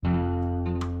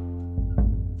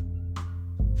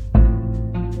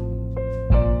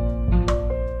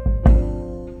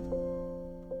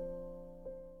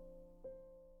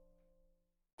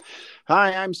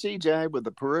Hi, I'm CJ with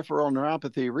the Peripheral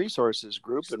Neuropathy Resources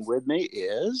Group, and with me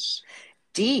is.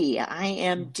 D. I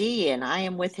am D, and I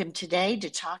am with him today to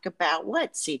talk about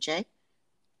what, CJ?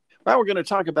 Well, we're going to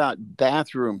talk about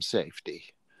bathroom safety,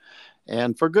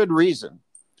 and for good reason.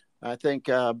 I think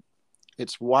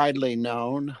it's widely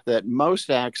known that most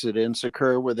accidents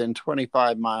occur within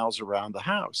 25 miles around the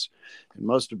house, and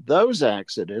most of those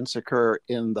accidents occur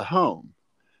in the home,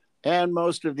 and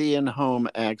most of the in home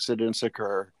accidents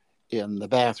occur in the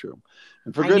bathroom,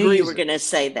 and for I good knew you were reason. going to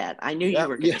say that. I knew you Yeah,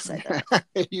 were going yeah. to say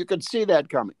that. You can see that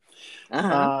coming.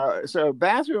 Uh-huh. So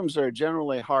bathrooms are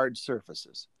generally hard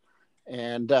surfaces.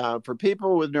 And for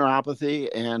people with neuropathy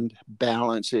and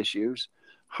balance issues,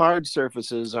 hard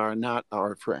surfaces are not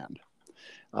our friend.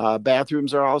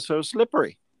 Bathrooms are also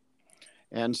slippery.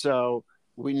 And so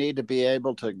we need to be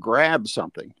able to grab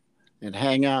something and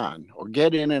hang on or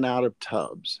get in and out of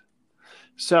tubs.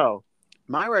 So,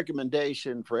 my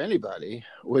recommendation for anybody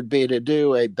would be to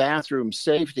do a bathroom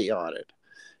safety audit.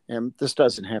 And this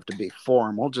doesn't have to be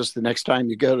formal. Just the next time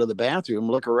you go to the bathroom,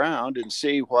 look around and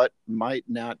see what might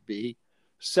not be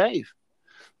safe.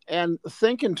 And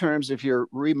think in terms, if you're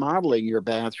remodeling your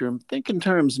bathroom, think in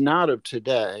terms not of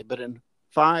today, but in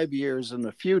 5 years in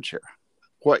the future,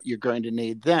 what you're going to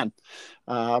need then.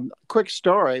 Quick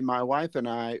story, my wife and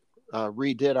I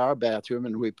redid our bathroom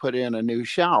and we put in a new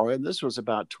shower. And this was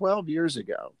about 12 years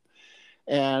ago.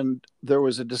 And there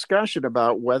was a discussion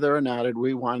about whether or not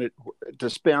we wanted to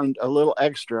spend a little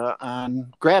extra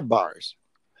on grab bars.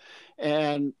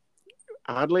 And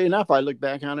oddly enough, I look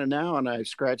back on it now and I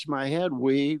scratch my head.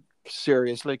 We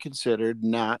seriously considered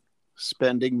not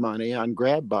spending money on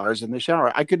grab bars in the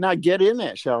shower. I could not get in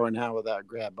that shower now without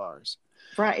grab bars.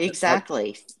 Right, I,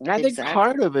 exactly. I think Exactly.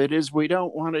 part of it is we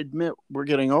don't want to admit we're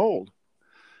getting old.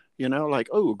 Like,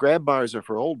 oh, grab bars are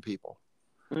for old people.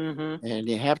 Mm-hmm. And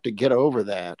you have to get over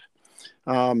that.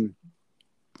 Um,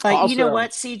 But you know Also,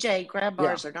 what, CJ? Grab yeah,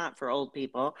 bars are not for old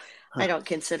people. I don't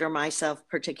consider myself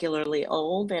particularly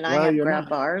old, and I well, have you're grab not.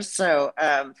 bars.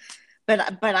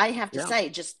 But I have to Yeah, say,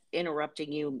 just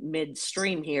interrupting you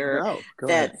midstream here, no, go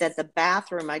ahead. that the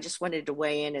bathroom. I just wanted to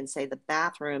weigh in and say the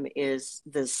bathroom is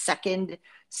the second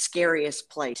scariest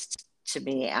place to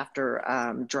me after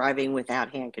driving without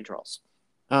hand controls.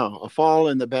 Oh, a fall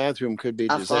in the bathroom could be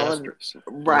A fallen disastrous. Yeah,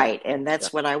 right, and yeah.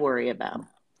 that's what I worry about.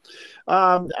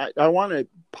 I want to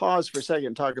pause for a second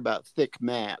and talk about thick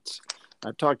mats.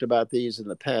 I've talked about these in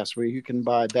the past where you can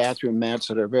buy bathroom mats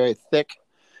that are very thick.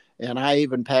 And I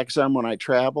even pack some when I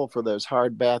travel for those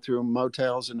hard bathroom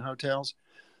motels and hotels.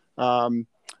 Um,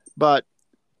 but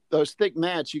those thick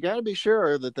mats, you got to be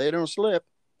sure that they don't slip.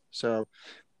 So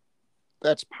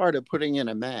that's part of putting in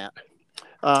a mat.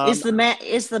 Um, Is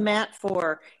the mat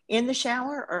for in the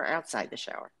shower or outside the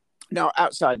shower? no,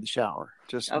 outside the shower,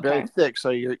 just very Okay, thick. So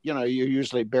you're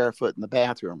usually barefoot in the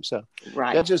bathroom. So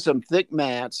right. get you some thick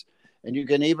mats, and you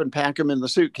can even pack them in the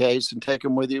suitcase and take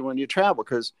them with you when you travel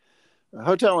because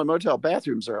hotel and motel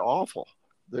bathrooms are awful.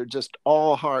 They're just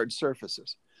all hard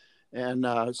surfaces, and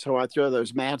so I throw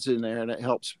those mats in there, and it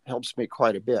helps me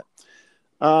quite a bit.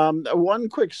 One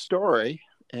quick story,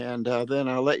 and then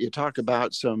I'll let you talk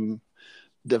about some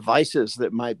devices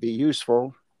that might be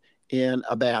useful in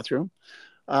a bathroom.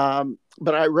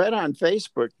 But I read on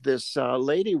Facebook this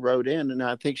lady wrote in, and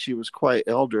I think she was quite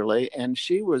elderly, and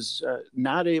she was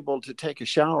not able to take a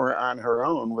shower on her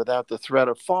own without the threat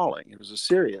of falling. It was a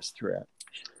serious threat.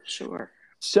 Sure.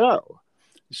 So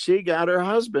she got her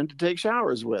husband to take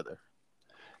showers with her.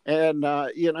 And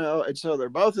so they're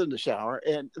both in the shower,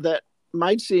 and that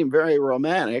might seem very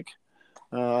romantic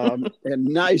and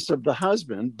nice of the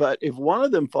husband, but if one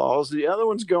of them falls, the other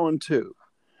one's going too.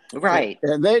 Right.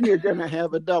 And then you're going to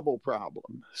have a double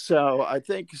problem. So I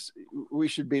think we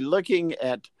should be looking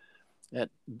at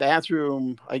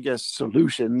bathroom, I guess,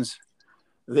 solutions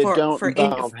that don't For in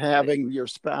involve having your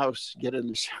spouse get in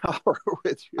the shower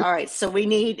with you. All right, so we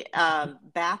need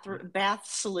bath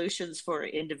solutions for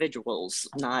individuals,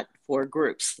 not for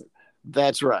groups.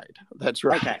 That's right. That's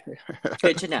right. Okay,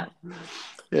 good to know.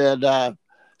 And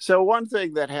so one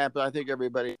thing that happened, I think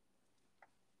everybody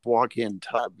walk in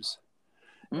tubs,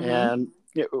 Mm-hmm. and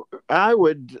I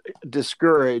would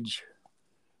discourage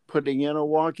putting in a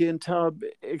walk-in tub,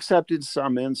 except in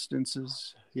some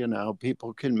instances.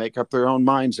 People can make up their own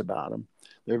minds about them.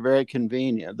 They're very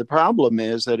convenient. The problem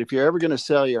is that if you're ever going to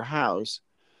sell your house,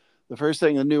 the first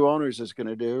thing the new owners is going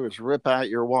to do is rip out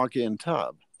your walk-in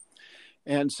tub.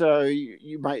 And so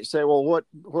you might say, well, what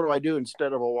do I do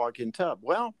instead of a walk-in tub?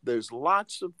 Well, there's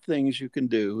lots of things you can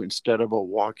do instead of a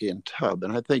walk-in tub.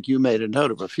 And I think you made a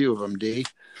note of a few of them, Dee.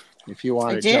 if you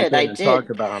want I to jump did. I in and talk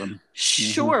did. about them. Mm-hmm.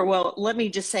 Sure. Well, let me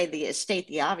just say state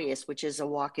the obvious, which is a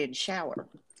walk-in shower.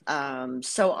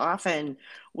 So often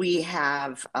we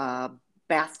have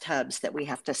bathtubs that we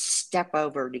have to step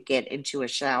over to get into a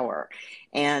shower,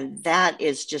 and that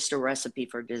is just a recipe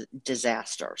for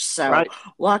disaster. So Right.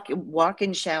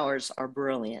 walk-in showers are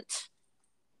brilliant.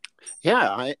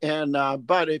 Yeah,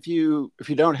 but if you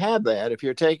don't have that, if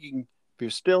you're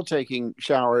still taking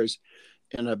showers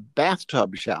in a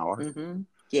bathtub shower, Hmm.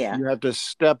 Yeah. you have to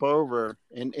step over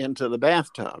into the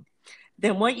bathtub.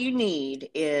 Then what you need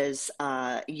is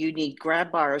you need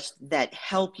grab bars that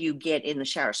help you get in the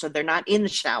shower. So they're not in the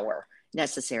shower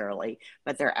necessarily,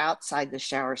 but they're outside the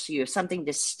shower. So you have something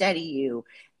to steady you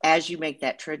as you make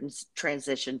that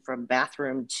transition from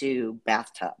bathroom to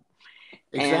bathtub.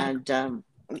 Exactly.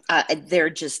 And they're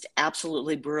just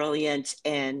absolutely brilliant.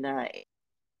 And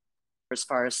as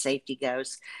far as safety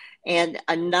goes. And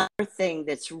another thing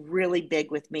that's really big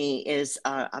with me is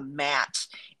a mat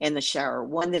in the shower,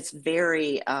 one that's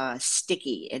very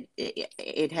sticky.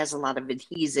 It has a lot of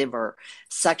adhesive or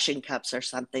suction cups or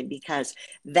something, because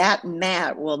that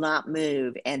mat will not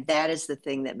move. And that is the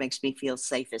thing that makes me feel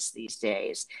safest these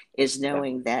days, is Yeah.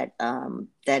 knowing that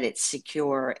that it's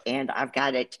secure and I've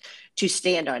got it to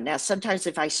stand on. Now, sometimes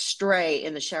if I stray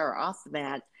in the shower off the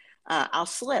mat, I'll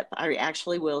slip. I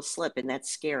actually will slip, and that's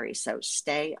scary. So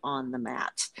stay on the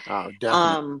mat. Oh, definitely.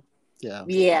 Um, Yeah.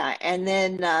 yeah, and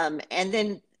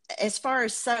then as far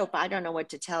as soap, I don't know what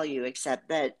to tell you except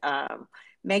that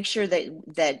make sure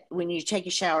that when you take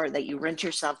a shower, that you rinse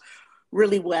yourself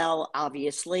really well,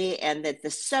 obviously, and that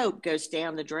the soap goes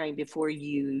down the drain before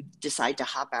you decide to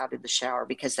hop out of the shower,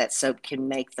 because that soap can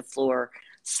make the floor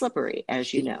slippery,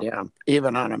 as you know. Yeah,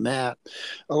 even on a mat.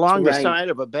 Along the Right. side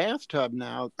of a bathtub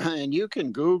now, and you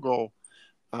can Google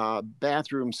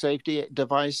bathroom safety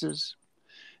devices,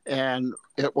 and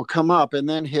it will come up and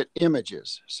then hit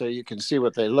images so you can see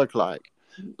what they look like.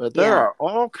 But there Yeah. are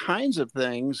all kinds of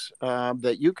things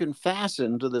that you can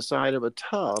fasten to the side of a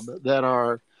tub that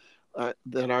are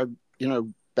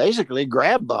basically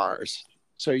grab bars,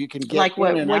 so you can get Like in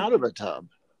what? and out of a tub.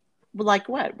 Like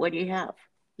what? What do you have?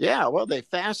 Yeah, well, they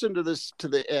fasten to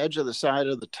the edge of the side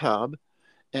of the tub,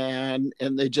 and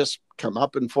they just come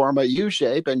up and form a U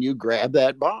shape, and you grab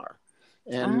that bar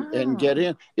and get Ah.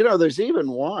 in. There's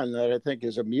even one that I think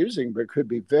is amusing but could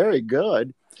be very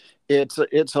good. It's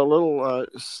a little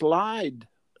slide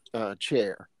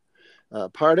chair.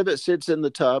 Part of it sits in the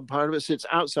tub, part of it sits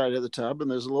outside of the tub, and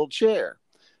there's a little chair.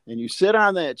 And you sit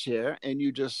on that chair and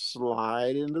you just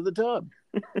slide into the tub.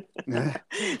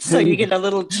 So you And get a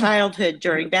little childhood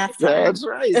during bath time. that's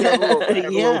right. Have a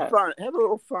little Yeah. fun. Have a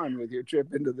little fun with your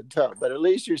trip into the tub. But at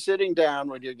least you're sitting down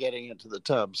when you're getting into the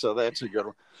tub, so that's a good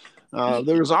one.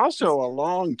 There's also a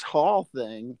long, tall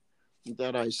thing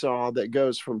that I saw that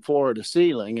goes from floor to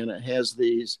ceiling, and it has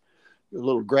these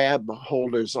little grab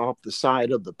holders off the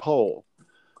side of the pole,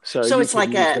 so So you it's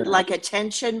can use that. like a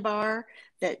tension bar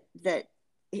that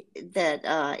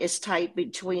is tight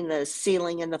between the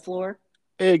ceiling and the floor.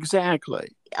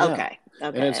 Exactly. Yeah. Okay.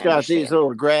 And Okay, it's I got these understand.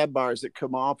 little grab bars that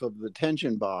come off of the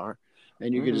tension bar,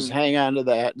 and you can just Hmm. hang onto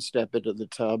that and step into the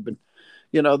tub. And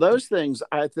those things,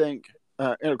 I think,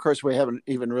 and of course we haven't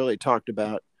even really talked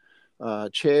about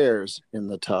chairs in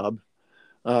the tub.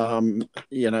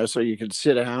 So you can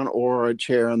sit down, or a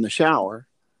chair in the shower,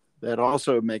 that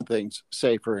also make things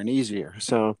safer and easier.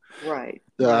 So Right.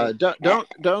 Right.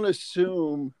 don't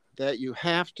assume that you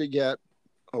have to get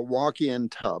a walk-in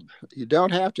tub. You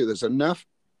don't have to. There's enough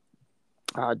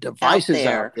Out devices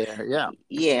out there. there, yeah,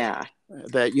 Yeah.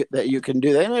 that you can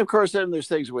do that. And of course, then there's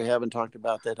things we haven't talked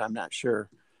about that I'm not sure.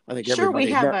 I think Sure,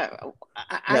 we everybody have knows.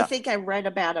 I Yeah, think I read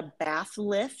about a bath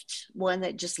lift, one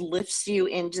that just lifts you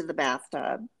into the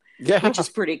bathtub, yeah, which is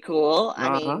pretty cool. I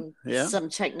uh-huh, mean, yeah. some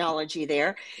technology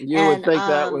there. You would And think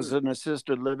that was an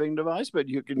assisted living device, but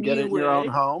you can get you it in your own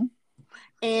would. home.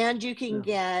 And you can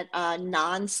Yeah, get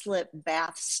non-slip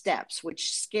bath steps,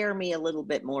 which scare me a little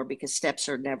bit more because steps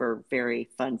are never very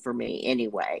fun for me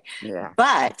anyway. yeah,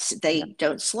 But yeah, they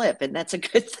don't slip, and that's a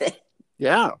good thing.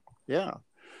 yeah. Yeah.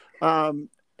 Um,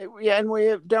 yeah, and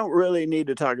we don't really need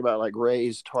to talk about like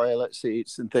raised toilet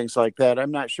seats and things like that.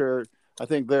 I'm not sure. I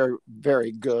think they're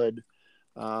very good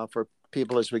for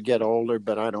people as we get older,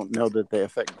 but I don't know that they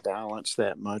affect balance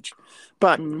that much.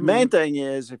 But main Hmm. thing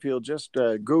is, if you'll just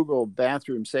Google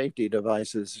bathroom safety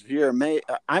devices,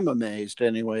 I'm amazed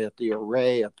anyway at the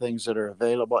array of things that are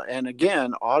available. And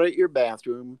again, audit your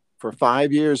bathroom for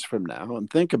 5 years from now and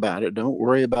think about it. Don't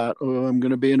worry about, oh, I'm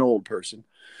going to be an old person,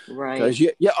 Right. because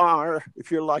you are,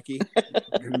 if you're lucky.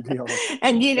 You're going to be old.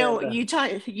 And And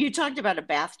you talked about a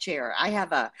bath chair. I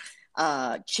have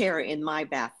chair in my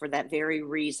bath for that very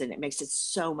reason. It makes it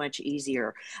so much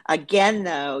easier. Again,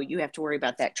 though, you have to worry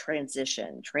about that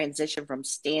transition from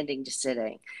standing to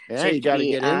sitting. Yeah, So you you have to got to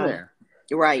be get in there.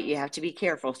 right. You have to be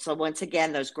careful. So once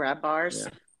again, those grab bars, Yeah.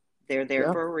 they're there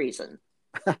Yeah. for a reason.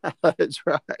 That's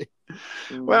right.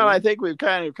 Mm-hmm. Well, I think we've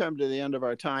kind of come to the end of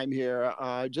our time here.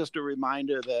 Just a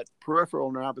reminder that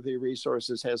Peripheral Neuropathy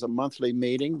Resources has a monthly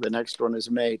meeting. The next one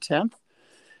is May 10th.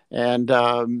 And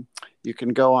you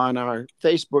can go on our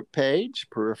Facebook page,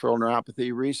 Peripheral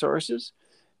Neuropathy Resources,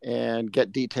 and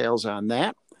get details on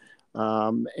that.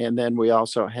 And then we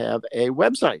also have a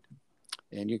website,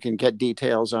 and you can get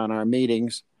details on our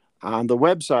meetings on the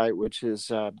website, which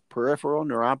is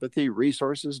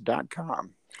peripheralneuropathyresources.com.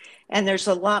 And there's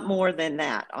a lot more than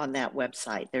that on that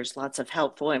website. There's lots of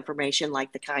helpful information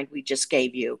like the kind we just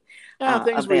gave you,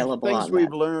 Things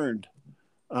we've learned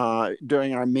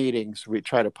during our meetings. We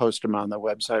try to post them on the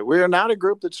website. We are not a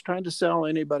group that's trying to sell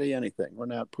anybody anything. We're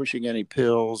not pushing any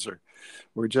pills, or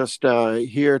we're just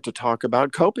here to talk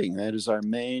about coping. That is our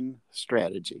main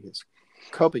strategy, is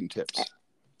coping tips.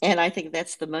 And I think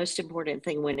that's the most important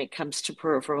thing when it comes to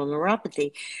peripheral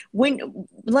neuropathy.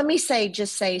 Let me say,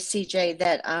 CJ,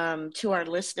 that to our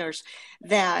listeners,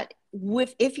 that when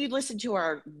you listen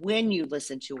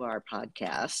to our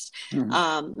podcast,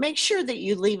 make sure that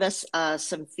you leave us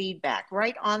some feedback.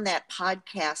 Right on that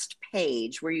podcast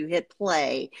page where you hit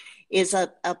play is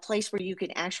a place where you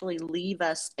can actually leave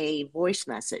us a voice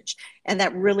message. And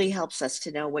that really helps us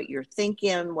to know what you're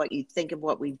thinking, what you think of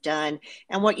what we've done,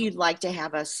 and what you'd like to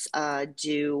have us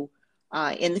do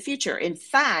in the future. In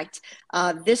fact,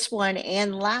 this one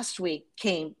and last week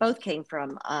both came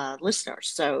from listeners.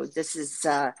 So this is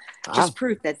just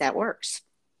proof that works.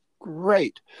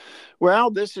 Great.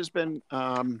 Well, this has been,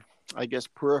 I guess,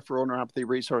 Peripheral Neuropathy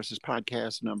Resources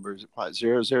podcast number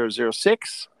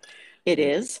 0006. It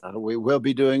is. We will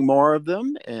be doing more of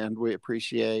them, and we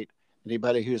appreciate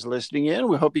anybody who's listening in.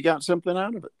 We hope you got something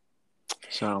out of it.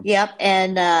 So. Yep,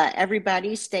 and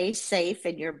everybody stay safe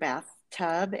in your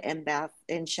bathtub and bath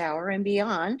and shower and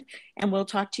beyond. And we'll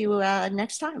talk to you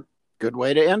next time. Good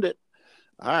way to end it.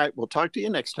 All right, we'll talk to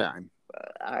you next time.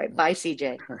 All right, bye,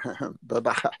 CJ.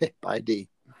 Bye-bye. Bye, Dee.